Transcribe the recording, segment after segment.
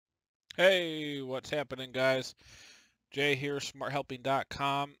Hey, what's happening, guys? Jay here,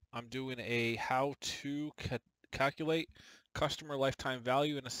 smarthelping.com. I'm doing a how to calculate customer lifetime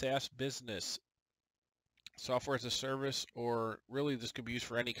value in a SaaS business. Software as a service, or really this could be used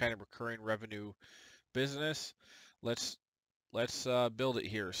for any kind of recurring revenue business. Let's let's build it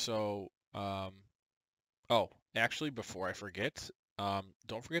here. Oh, actually, before I forget,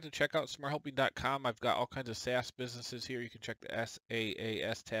 don't forget to check out smarthelping.com. I've got all kinds of SaaS businesses here. You can check the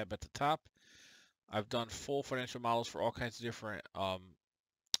SaaS tab at the top. I've done full financial models for all kinds of different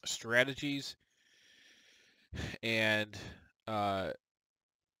strategies, and uh,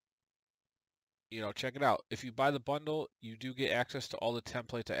 check it out. If you buy the bundle, you do get access to all the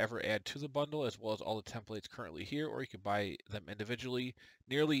templates I ever add to the bundle, as well as all the templates currently here, or you can buy them individually.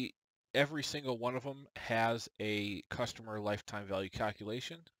 Nearly every single one of them has a customer lifetime value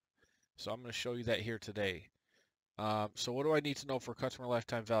calculation. So I'm going to show you that here today. So what do I need to know for customer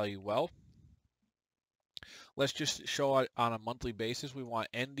lifetime value? Well, let's just show it on a monthly basis. We want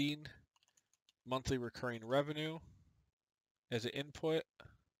ending monthly recurring revenue as an input.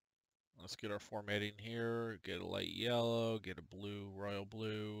 Let's get our formatting here. Get a light yellow, get a blue, royal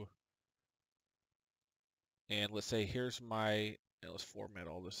blue. And let's say here's my, let's format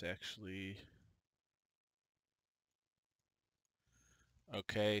all this actually.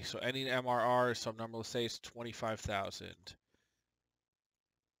 Okay, so ending MRR is some number, let's say it's 25,000.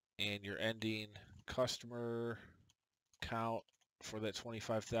 And your ending customer count for that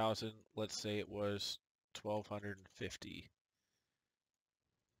 25,000, let's say it was 1,250.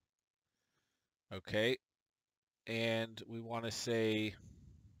 Okay, and we want to say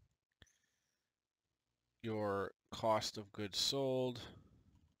your cost of goods sold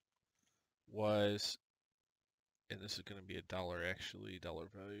was, and this is going to be a dollar actually, dollar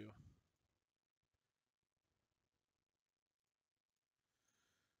value.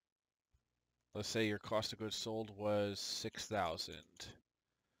 Let's say your cost of goods sold was 6,000.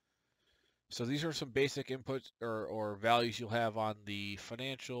 So these are some basic inputs or values you'll have on the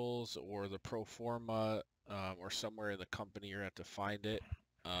financials or the pro forma or somewhere in the company you're going to have to find it.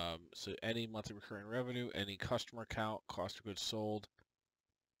 So any monthly recurring revenue, any customer count, cost of goods sold,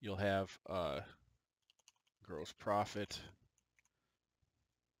 you'll have gross profit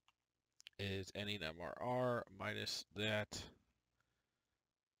is any MRR minus that.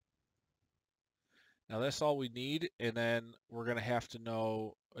 Now that's all we need, and then we're going to have to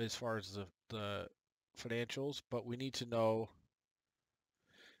know as far as the financials, but we need to know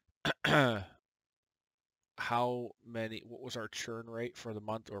what was our churn rate for the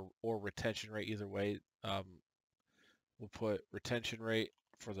month or retention rate, either way. We'll put retention rate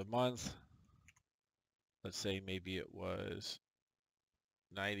for the month. Let's say maybe it was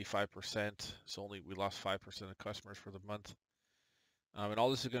 95%, so we lost 5% of customers for the month. And all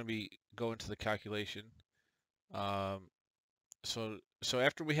this is going to be go into the calculation. Um, so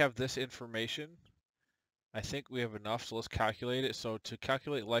after we have this information, I think we have enough, so let's calculate it. So to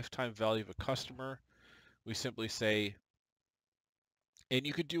calculate lifetime value of a customer, we simply say, and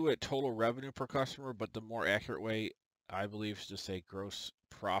you could do it total revenue per customer, but the more accurate way, I believe, is to say gross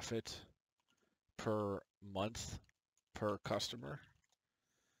profit per month per customer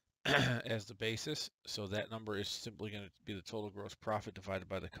as the basis. So that number is simply going to be the total gross profit divided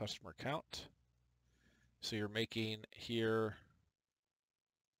by the customer count. So you're making here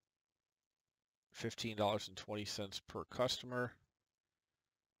 $15.20 per customer.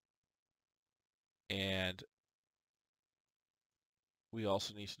 And we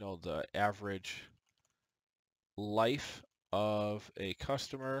also need to know the average life of a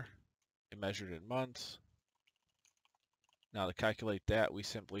customer measured in months. Now to calculate that, we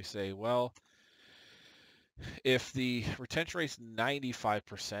simply say, well, if the retention rate is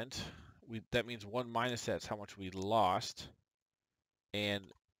 95%, that means 1 minus that's how much we lost. And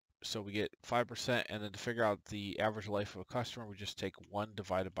so we get 5%, and then to figure out the average life of a customer, we just take 1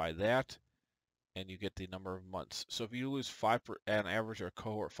 divided by that, and you get the number of months. So if you lose 5 an average or a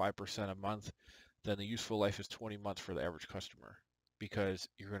cohort 5% a month, then the useful life is 20 months for the average customer, because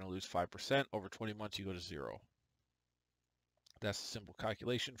you're going to lose 5%. Over 20 months, you go to 0. That's a simple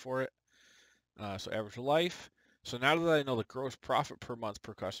calculation for it. So average life. So now that I know the gross profit per month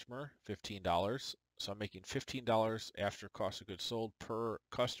per customer, $15. So I'm making $15 after cost of goods sold per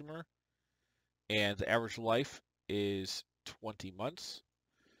customer. And the average life is 20 months.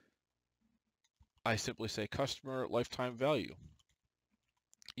 I simply say customer lifetime value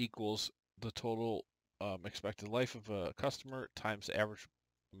equals the total expected life of a customer times the average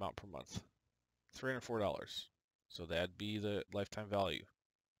amount per month, $304. So that'd be the lifetime value.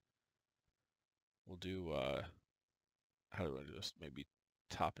 We'll do, how do I do this? Maybe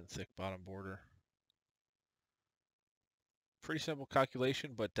top and thick bottom border. Pretty simple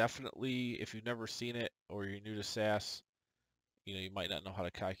calculation, but definitely if you've never seen it or you're new to SaaS, you might not know how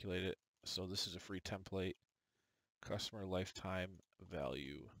to calculate it. So this is a free template, customer lifetime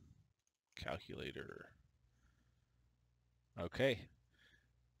value calculator. Okay.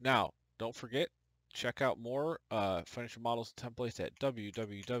 Now, don't forget, check out more financial models and templates at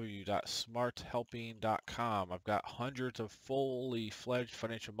www.smarthelping.com. I've got hundreds of fully fledged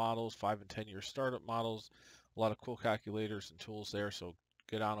financial models, 5 and 10-year startup models, a lot of cool calculators and tools there. So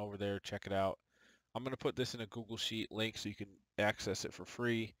get on over there, check it out. I'm going to put this in a Google Sheet link so you can access it for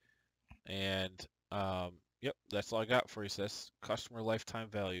free. And yep, that's all I got for you. So that's customer lifetime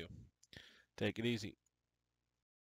value. Take it easy.